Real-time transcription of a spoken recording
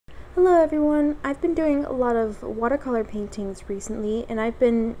Hello everyone, I've been doing a lot of watercolor paintings recently and I've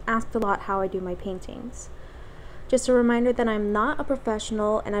been asked a lot how I do my paintings. Just a reminder that I'm not a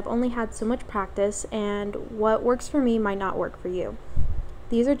professional and I've only had so much practice, and what works for me might not work for you.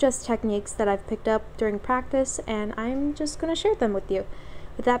 These are just techniques that I've picked up during practice and I'm just going to share them with you.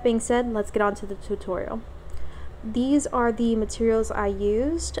 With that being said, let's get on to the tutorial. These are the materials I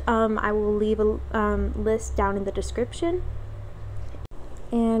used. I will leave a list down in the description.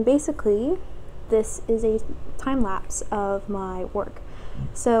 And basically, this is a time lapse of my work.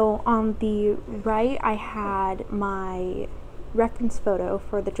 So on the right, I had my reference photo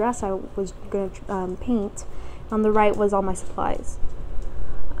for the dress I was going to paint. On the right was all my supplies.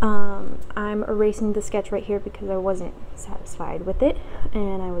 I'm erasing the sketch right here because I wasn't satisfied with it,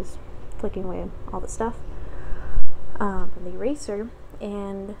 and I was flicking away all the stuff from the eraser.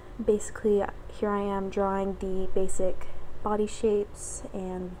 And basically, here I am drawing the basic body shapes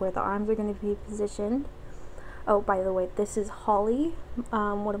and where the arms are going to be positioned. Oh, by the way, this is Holly,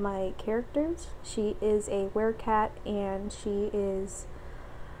 one of my characters. She is a werecat and she is,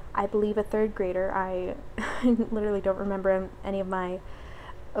 I believe, a third grader. I literally don't remember any of my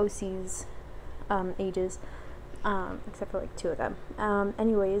OC's ages, except for like 2 of them.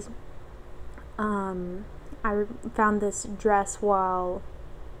 I found this dress while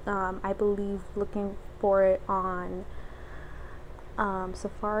I believe looking for it on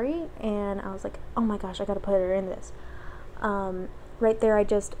Safari, and I was like, oh my gosh, I gotta put her in this. Right there I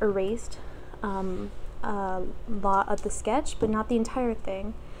just erased a lot of the sketch, but not the entire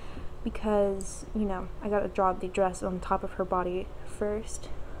thing, because, you know, I gotta draw the dress on top of her body first.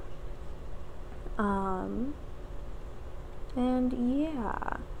 And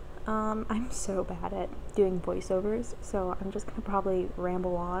yeah, I'm so bad at doing voiceovers, so I'm just gonna probably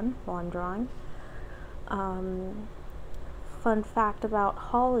ramble on while I'm drawing. Fun fact about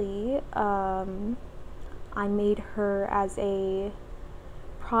Holly, I made her as a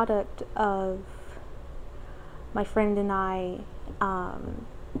product of my friend and I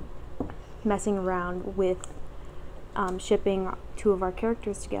messing around with shipping 2 of our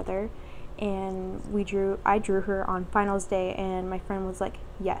characters together, and I drew her on finals day, and my friend was like,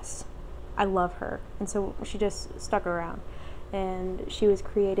 yes, I love her, and so she just stuck around, and she was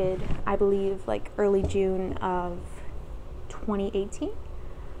created, I believe, like early June of 2018.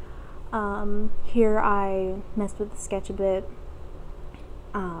 Here I messed with the sketch a bit,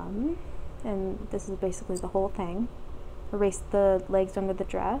 and this is basically the whole thing. Erased the legs under the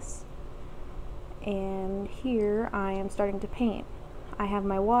dress, and here I am starting to paint. I have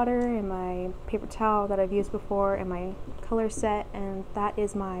my water and my paper towel that I've used before and my color set, and that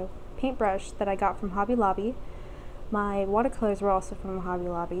is my paintbrush that I got from Hobby Lobby. My watercolors were also from Hobby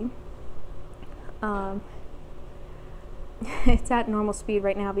Lobby. It's at normal speed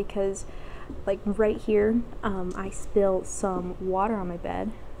right now because, like, right here, I spilled some water on my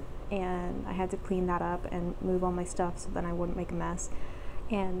bed, and I had to clean that up and move all my stuff so that I wouldn't make a mess,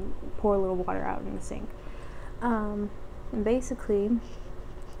 and pour a little water out in the sink. And basically,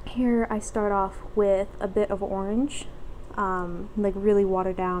 here I start off with a bit of orange, like really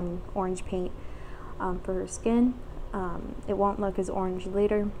watered down orange paint for her skin. It won't look as orange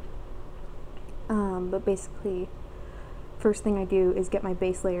later, but basically, first thing I do is get my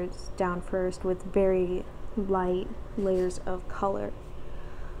base layers down first with very light layers of color.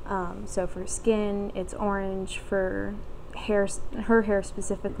 So for skin, it's orange. For hair, her hair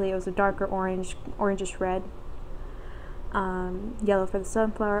specifically, it was a darker orange, orangish red. Yellow for the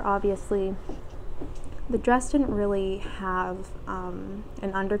sunflower, obviously. The dress didn't really have an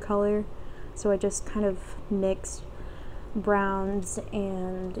undercolor, so I just kind of mixed browns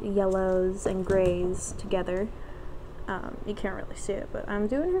and yellows and grays together. You can't really see it, but I'm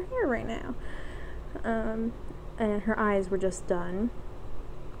doing her hair right now. And her eyes were just done.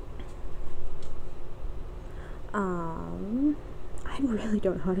 I really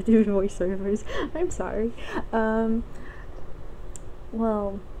don't know how to do voiceovers. I'm sorry.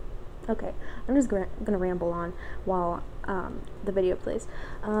 Well, okay. I'm just gonna ramble on while the video plays.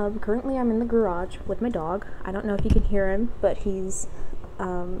 Currently I'm in the garage with my dog. I don't know if you can hear him, but he's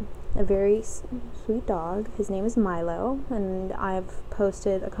a very sweet dog. His name is Milo, and I've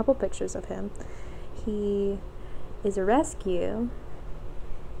posted a couple pictures of him. He is a rescue,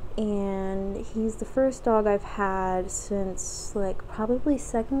 and he's the first dog I've had since like probably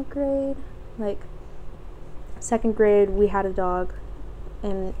 2nd grade. Like 2nd grade we had a dog,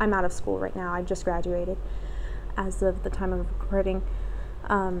 and I'm out of school right now. I just graduated as of the time of recording,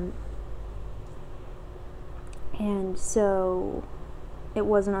 and so it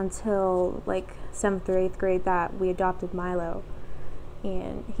wasn't until like 7th or 8th grade that we adopted Milo,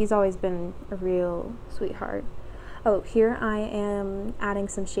 and he's always been a real sweetheart. Oh, here I am adding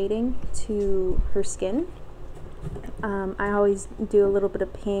some shading to her skin. I always do a little bit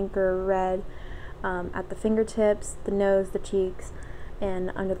of pink or red at the fingertips, the nose, the cheeks,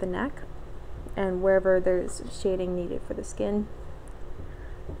 and under the neck, and wherever there's shading needed for the skin.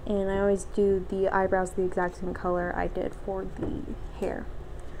 And I always do the eyebrows the exact same color I did for the hair.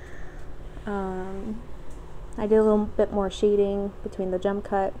 I did a little bit more shading between the jump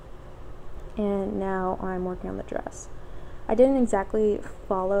cut, and now I'm working on the dress. I didn't exactly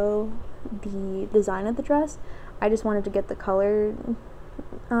follow the design of the dress. I just wanted to get the color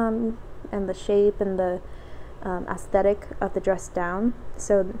and the shape and the aesthetic of the dress down.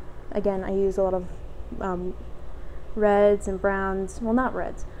 So again, I use a lot of reds and browns, well, not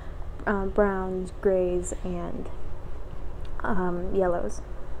reds, browns, grays, and yellows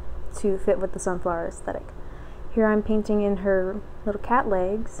to fit with the sunflower aesthetic. Here I'm painting in her little cat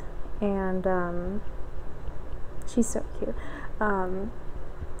legs, and she's so cute.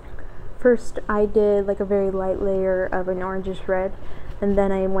 First I did like a very light layer of an orangish red, and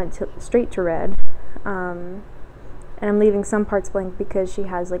then I went straight to red, and I'm leaving some parts blank because she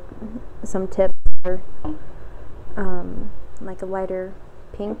has like some tips or like a lighter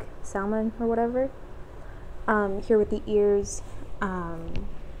pink salmon or whatever. Here with the ears,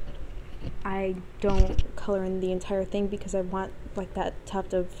 I don't color in the entire thing because I want like that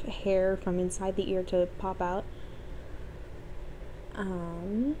tuft of hair from inside the ear to pop out.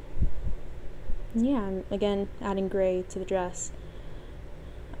 Yeah, I'm again adding gray to the dress.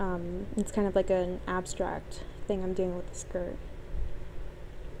 It's kind of like an abstract thing I'm doing with the skirt.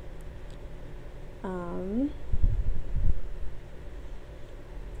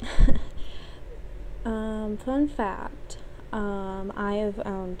 Fun fact, I have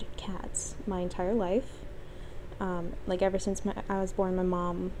owned cats my entire life. Like ever since I was born, my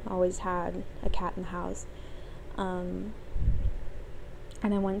mom always had a cat in the house. And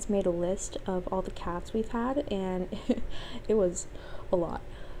I once made a list of all the cats we've had, and it was a lot.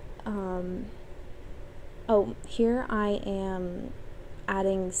 Oh, here I am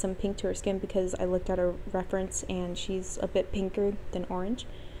adding some pink to her skin because I looked at her reference and she's a bit pinker than orange.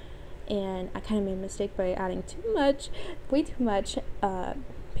 And I kind of made a mistake by adding way too much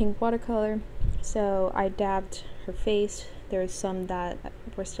pink watercolor. So I dabbed her face. There was some that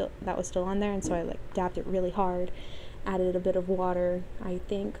was still on there, and so I like dabbed it really hard. Added a bit of water, I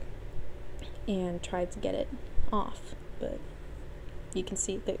think, and tried to get it off. But you can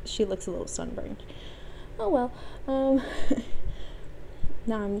see that she looks a little sunburned. Oh well.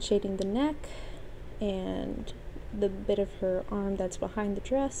 Now I'm shading the neck and the bit of her arm that's behind the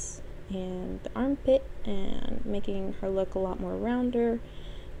dress and the armpit, and making her look a lot more rounder,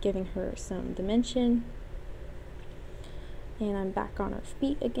 giving her some dimension. And I'm back on her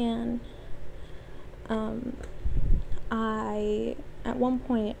feet again. At one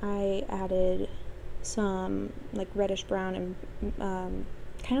point I added some like reddish brown and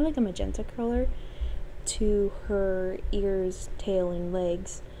kind of like a magenta color to her ears, tail, and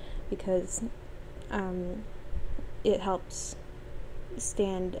legs because it helps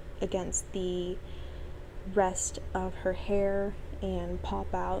stand against the rest of her hair and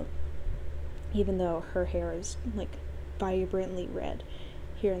pop out, even though her hair is like vibrantly red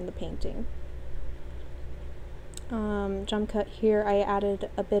here in the painting. Jump cut here, I added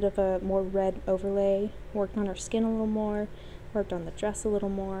a bit of a more red overlay, worked on her skin a little more, worked on the dress a little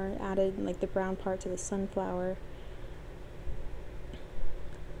more, added like the brown part to the sunflower.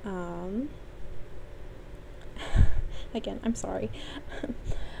 Again, I'm sorry.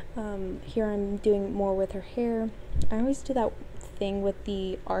 Here I'm doing more with her hair. I always do that thing with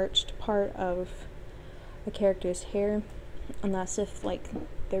the arched part of a character's hair, unless if like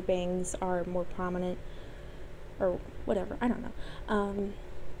their bangs are more prominent or whatever, I don't know.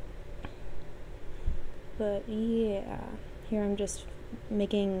 But yeah, here I'm just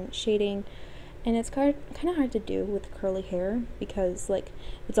making shading, and it's kind of hard to do with curly hair because like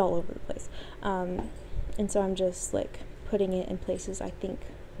it's all over the place. And so I'm just like putting it in places I think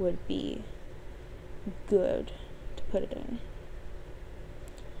would be good to put it in,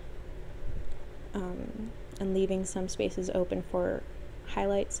 and leaving some spaces open for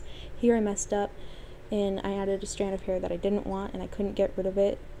highlights. Here I messed up and I added a strand of hair that I didn't want, and I couldn't get rid of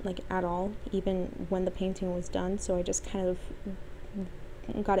it like at all, even when the painting was done. So I just kind of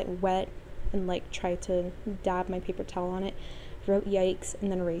got it wet and like tried to dab my paper towel on it, wrote yikes, and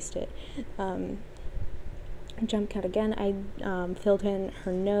then erased it. Jump cut again, I filled in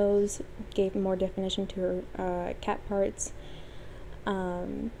her nose, gave more definition to her cat parts.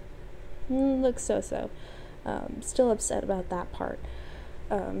 Looks so-so. Still upset about that part.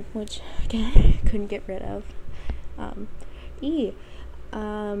 which again couldn't get rid of.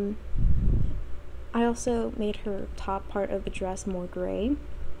 I also made her top part of the dress more gray.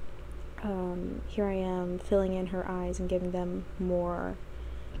 Here I am filling in her eyes and giving them more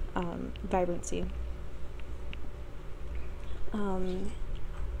vibrancy.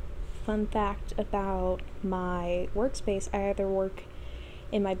 Fun fact about my workspace, I either work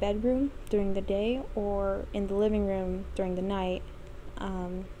in my bedroom during the day or in the living room during the night,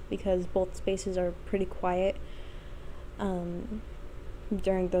 because both spaces are pretty quiet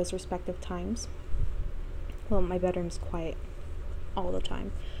during those respective times. Well, my bedroom's quiet all the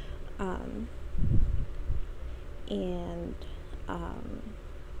time.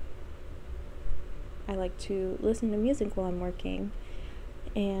 I like to listen to music while I'm working,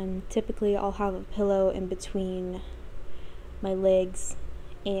 and typically I'll have a pillow in between my legs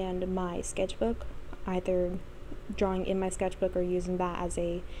and my sketchbook, either drawing in my sketchbook or using that as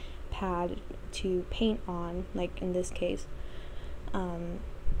a pad to paint on, like in this case.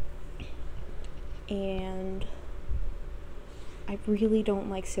 And I really don't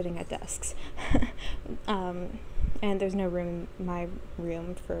like sitting at desks. And there's no room in my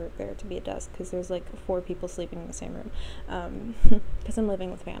room for there to be a desk, because there's like 4 people sleeping in the same room, because I'm living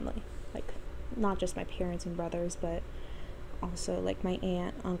with family, like not just my parents and brothers, but also like my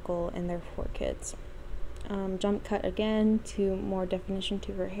aunt, uncle, and their 4 kids. Jump cut again to more definition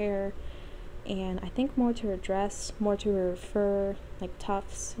to her hair, and I think more to her dress, more to her fur, like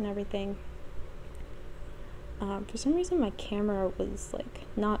tufts and everything. For some reason my camera was like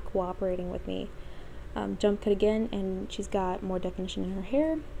not cooperating with me. Jump cut again, and she's got more definition in her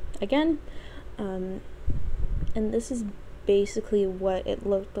hair again. And this is basically what it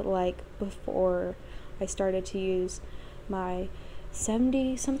looked like before I started to use my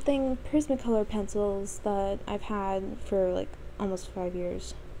 70-something Prismacolor pencils that I've had for like almost 5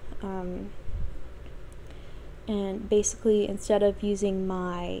 years. And basically, instead of using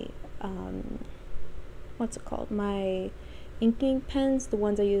my my inking pens, the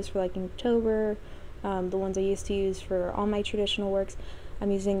ones I use for like Inktober, the ones I used to use for all my traditional works, I'm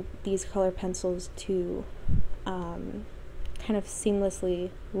using these color pencils to kind of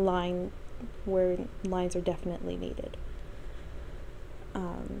seamlessly line where lines are definitely needed.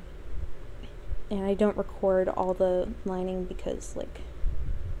 And I don't record all the lining because, like,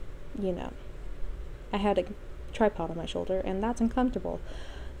 you know, I had a tripod on my shoulder and that's uncomfortable.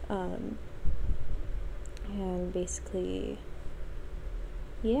 And basically,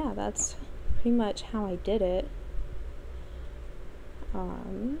 yeah, that's pretty much how I did it.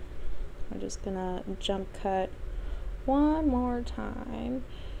 I'm just gonna jump cut one more time.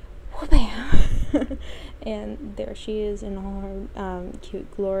 Bam! And there she is in all her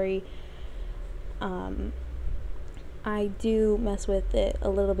cute glory. I do mess with it a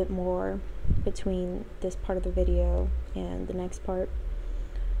little bit more between this part of the video and the next part.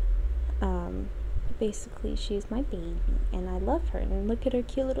 Basically, she's my baby and I love her, and look at her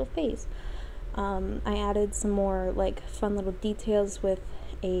cute little face. I added some more like fun little details with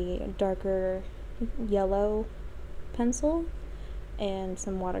a darker yellow pencil and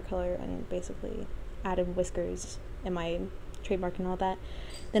some watercolor, and basically added whiskers and my trademark and all that.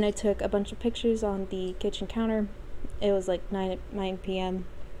 Then I took a bunch of pictures on the kitchen counter. It was like 9 p.m.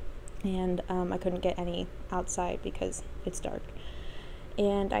 and I couldn't get any outside because it's dark.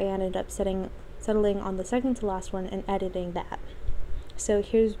 And I ended up settling on the second to last one and editing that. So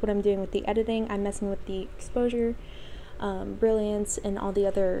here's what I'm doing with the editing. I'm messing with the exposure, brilliance, and all the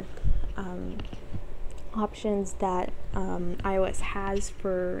other options that iOS has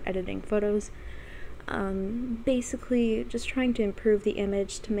for editing photos. Basically just trying to improve the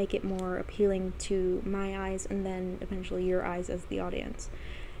image to make it more appealing to my eyes and then eventually your eyes as the audience.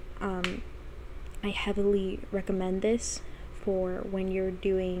 I heavily recommend this for when you're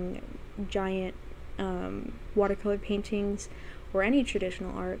doing giant watercolor paintings or any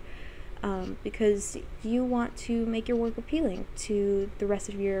traditional art, because you want to make your work appealing to the rest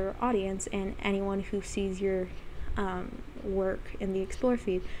of your audience and anyone who sees your work in the Explore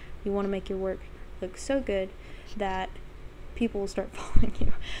feed. You want to make your work look so good that people will start following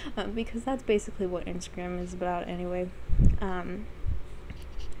you, because that's basically what Instagram is about anyway.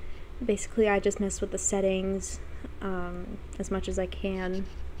 Basically, I just mess with the settings as much as I can,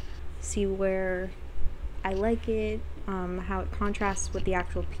 see where I like it, how it contrasts with the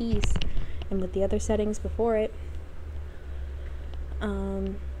actual piece and with the other settings before it.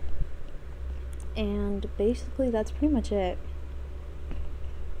 And basically that's pretty much it.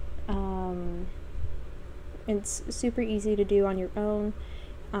 It's super easy to do on your own.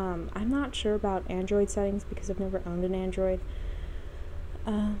 I'm not sure about Android settings because I've never owned an Android.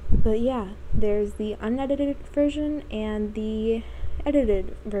 But yeah, there's the unedited version and the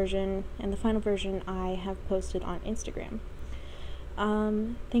edited version, and the final version I have posted on Instagram.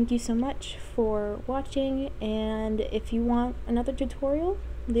 Thank you so much for watching, and if you want another tutorial,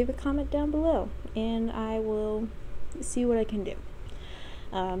 leave a comment down below, and I will see what I can do.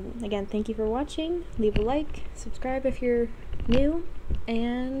 Again, thank you for watching. Leave a like, subscribe if you're new,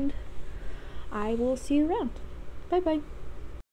 and I will see you around. Bye bye.